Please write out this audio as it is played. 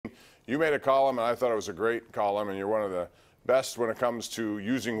You made a column, and I thought it was a great column, and you're one of the best when it comes to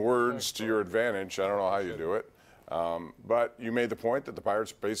using words to your advantage. I don't know how you do it. But you made the point that the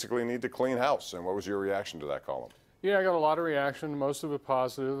Pirates basically need to clean house. And what was your reaction to that column? Yeah, I got a lot of reaction, most of it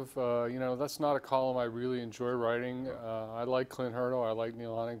positive. You know, that's not a column I really enjoy writing. I like Clint Hurdle, I like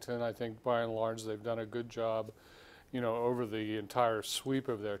Neil Huntington. I think by and large they've done a good job, you know, over the entire sweep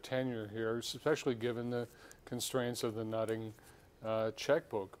of their tenure here, especially given the constraints of the nutting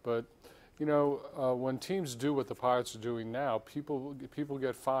checkbook. But you know, when teams do what the Pirates are doing now, people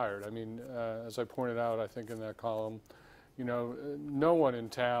get fired. I mean, as I pointed out, I think in that column, you know, no one in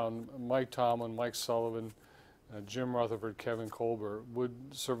town, Mike Tomlin, Mike Sullivan, Jim Rutherford, Kevin Colbert, would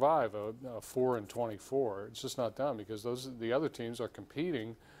survive a 4-24. It's just not done because the other teams are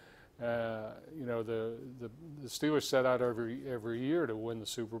competing. You know, the Steelers set out every year to win the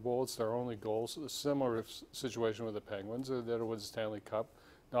Super Bowl. It's their only goal. So a similar situation with the Penguins that win the Stanley Cup.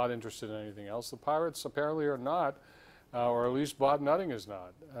 Not interested in anything else. The Pirates apparently are not, or at least Bob Nutting is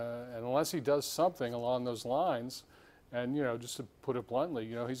not. And unless he does something along those lines, and you know, just to put it bluntly,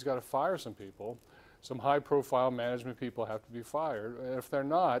 you know, he's got to fire some people. Some high-profile management people have to be fired. And if they're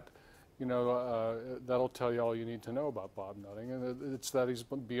not, you know, that'll tell you all you need to know about Bob Nutting, and it's that he's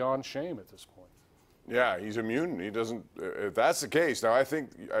beyond shame at this point. Yeah, he's immune. He doesn't. If that's the case, now I think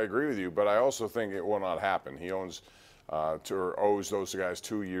I agree with you, but I also think it will not happen. He owes those guys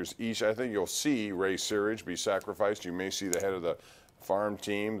 2 years each. I think you'll see Ray Searage be sacrificed. You may see the head of the farm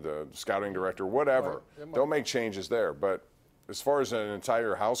team, the scouting director, whatever. They'll make changes there. But as far as an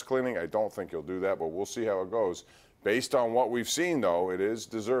entire house cleaning, I don't think you'll do that, but we'll see how it goes. Based on what we've seen, though, it is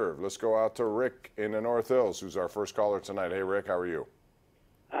deserved. Let's go out to Rick in the North Hills, who's our first caller tonight. Hey, Rick, how are you?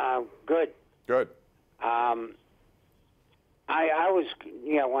 Good. Good. I was,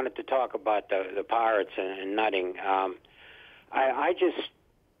 wanted to talk about the Pirates and Nutting.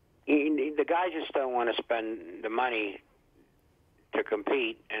 The guys just don't want to spend the money to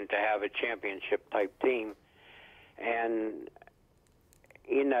compete and to have a championship-type team. And,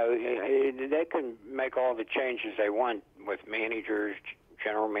 you know, they can make all the changes they want with managers,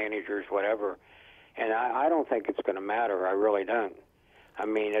 general managers, whatever. And I don't think it's going to matter. I really don't. I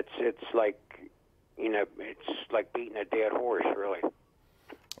mean, it's like, you know, it's like beating a dead horse, really.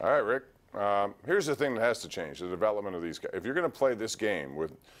 All right, Rick. Here's the thing that has to change, the development of these guys. If you're going to play this game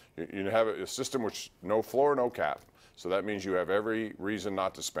with, you have a system which no floor, no cap. So that means you have every reason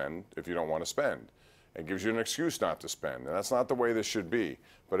not to spend if you don't want to spend. It gives you an excuse not to spend, and that's not the way this should be.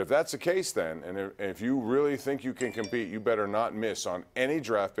 But if that's the case then, and if you really think you can compete, you better not miss on any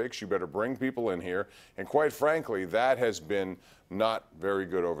draft picks. You better bring people in here. And quite frankly, that has been not very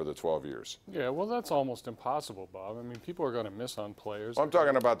good over the 12 years. Yeah, well, that's almost impossible, Bob. I mean, people are going to miss on players. Well, I'm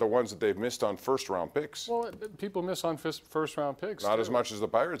talking about the ones that they've missed on first-round picks. Well, people miss on first-round picks. Not as much as the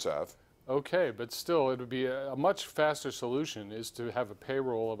Pirates have. Okay, but still, it would be a much faster solution is to have a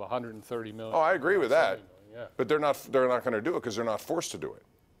payroll of $130 million. Oh, I agree with that. Yeah. But they're not going to do it because they're not forced to do it.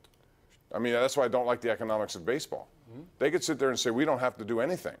 I mean, that's why I don't like the economics of baseball. Mm-hmm. They could sit there and say, we don't have to do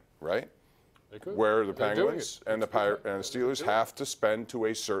anything, right? They could. Where the Penguins and the Steelers have to spend to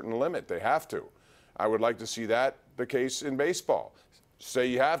a certain limit. They have to. I would like to see that the case in baseball. Say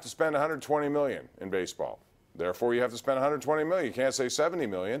you have to spend $120 million in baseball. Therefore, you have to spend $120 million. You can't say $70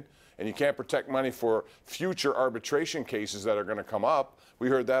 million. And you can't protect money for future arbitration cases that are going to come up. We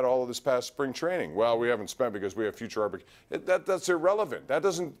heard that all of this past spring training. Well, we haven't spent because we have future arbitration. That's irrelevant. That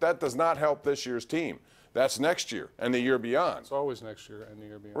does not help this year's team. That's next year and the year beyond. It's always next year and the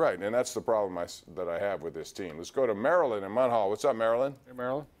year beyond. Right, and that's the problem that I have with this team. Let's go to Marilyn in Munhall. What's up, Marilyn? Hey,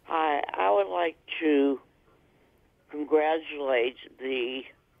 Marilyn. Hi. I would like to congratulate the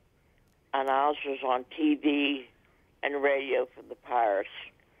announcers on TV and radio for the Pirates.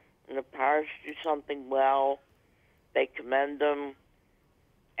 When the Pirates do something well, they commend them.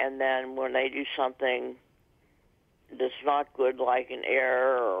 And then when they do something that's not good, like an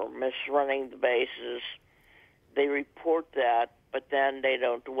error or misrunning the bases, they report that, but then they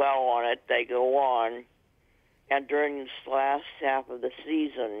don't dwell on it. They go on. And during this last half of the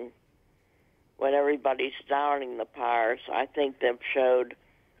season, when everybody's downing the Pirates, I think they've showed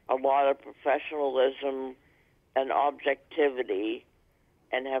a lot of professionalism and objectivity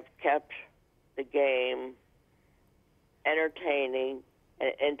and have kept the game entertaining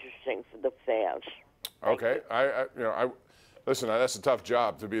and interesting for the fans. Okay, listen. That's a tough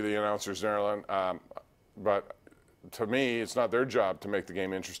job to be the announcers, Marilyn. But to me, it's not their job to make the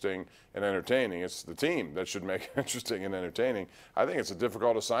game interesting and entertaining. It's the team that should make it interesting and entertaining. I think it's a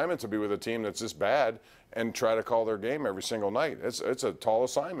difficult assignment to be with a team that's this bad and try to call their game every single night. It's a tall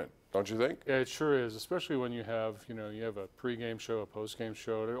assignment, don't you think? Yeah, it sure is, especially when you have, you have a pregame show, a postgame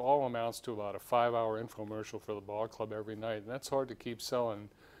show. It all amounts to about a 5-hour infomercial for the ball club every night, and that's hard to keep selling,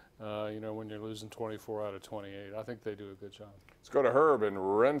 when you're losing 24 out of 28. I think they do a good job. Let's go to Herb in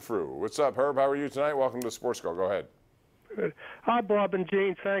Renfrew. What's up, Herb? How are you tonight? Welcome to Sports Call. Go ahead. Good. Hi, Bob and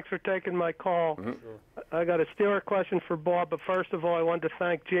Gene. Thanks for taking my call. Mm-hmm. Sure. I got a Steeler question for Bob, but first of all, I wanted to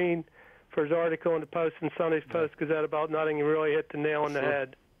thank Gene for his article in the Post and Sunday's Post-Gazette about nothing. You really hit the nail on the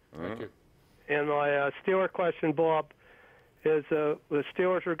head. Thank you. And my Steeler question, Bob, is the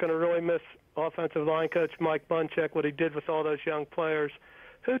Steelers are going to really miss offensive line coach Mike Bunchak, what he did with all those young players.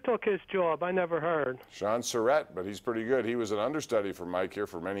 Who took his job? I never heard. Sean Surratt, but he's pretty good. He was an understudy for Mike here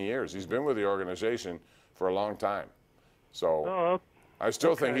for many years. He's been with the organization for a long time. So I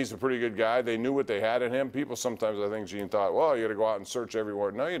still think he's a pretty good guy. They knew what they had in him. People sometimes, I think, Gene thought, well, you got to go out and search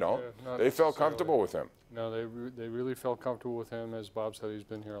everywhere. No, you don't. Yeah, they felt comfortable with him. No, they really felt comfortable with him. As Bob said, he's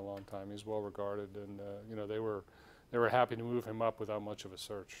been here a long time. He's well regarded, and they were happy to move him up without much of a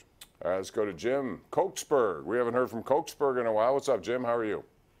search. All right, let's go to Jim Cokesburg. We haven't heard from Cokesburg in a while. What's up, Jim? How are you?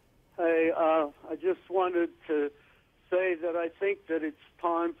 Hey, I just wanted to say that I think that it's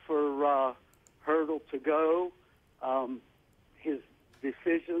time for Hurdle to go. His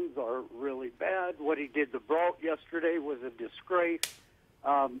decisions are really bad. What he did to Brault yesterday was a disgrace.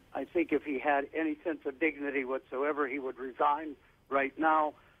 I think if he had any sense of dignity whatsoever, he would resign right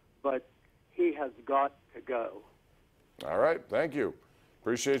now, but he has got to go. All right, thank you.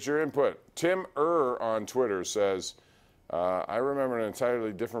 Appreciate your input. Tim on Twitter says, I remember an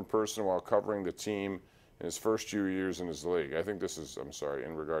entirely different person while covering the team in his first few years in his league. I think this is,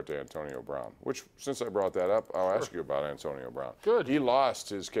 in regard to Antonio Brown, which, since I brought that up, I'll ask you about Antonio Brown. Good. He lost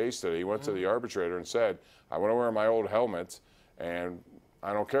his case today. He went to the arbitrator and said, I want to wear my old helmet, and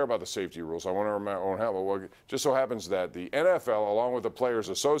I don't care about the safety rules. I want to wear my own helmet. Well, it just so happens that the NFL, along with the Players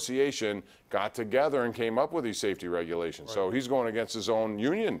Association, got together and came up with these safety regulations. Right. So he's going against his own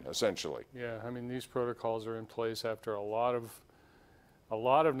union, essentially. Yeah, I mean, these protocols are in place after a lot of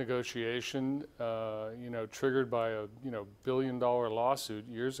negotiation, triggered by a billion-dollar lawsuit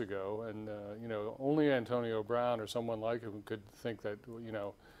years ago, and only Antonio Brown or someone like him could think that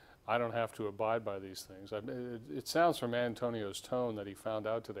I don't have to abide by these things. It sounds from Antonio's tone that he found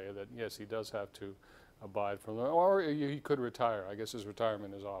out today that, yes, he does have to abide from them. Or he could retire. I guess his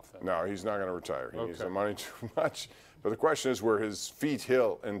retirement is off then. No, he's not going to retire. He needs the money too much. But the question is where his feet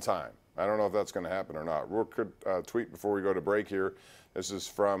heal in time. I don't know if that's going to happen or not. We'll tweet before we go to break here. This is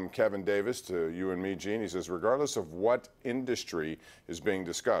from Kevin Davis to you and me, Gene. He says, regardless of what industry is being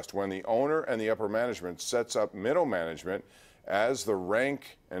discussed, when the owner and the upper management sets up middle management as the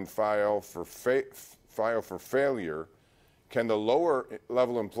rank and file for failure, can the lower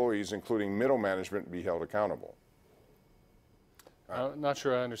level employees, including middle management, be held accountable? I'm not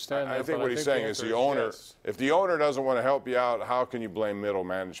sure I understand that. I think what he's saying is the owner, yes. If the owner doesn't want to help you out, how can you blame middle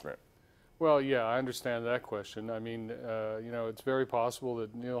management? Well, yeah, I understand that question. I mean, it's very possible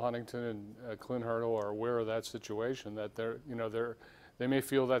that Neil Huntington and Clint Hurdle are aware of that situation, that they may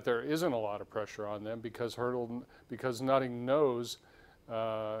feel that there isn't a lot of pressure on them because Nutting knows,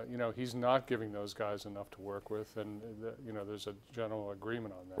 he's not giving those guys enough to work with, and there's a general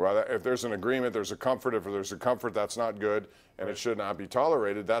agreement on that. Well, if there's an agreement, there's a comfort. If there's a comfort, that's not good, and it should not be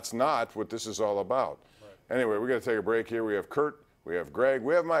tolerated. That's not what this is all about. Right. Anyway, we're going to take a break here. We have Kurt, we have Greg,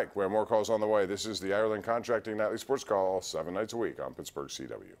 we have Mike. We have more calls on the way. This is the Ireland Contracting Nightly Sports Call, 7 nights a week on Pittsburgh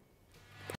CW.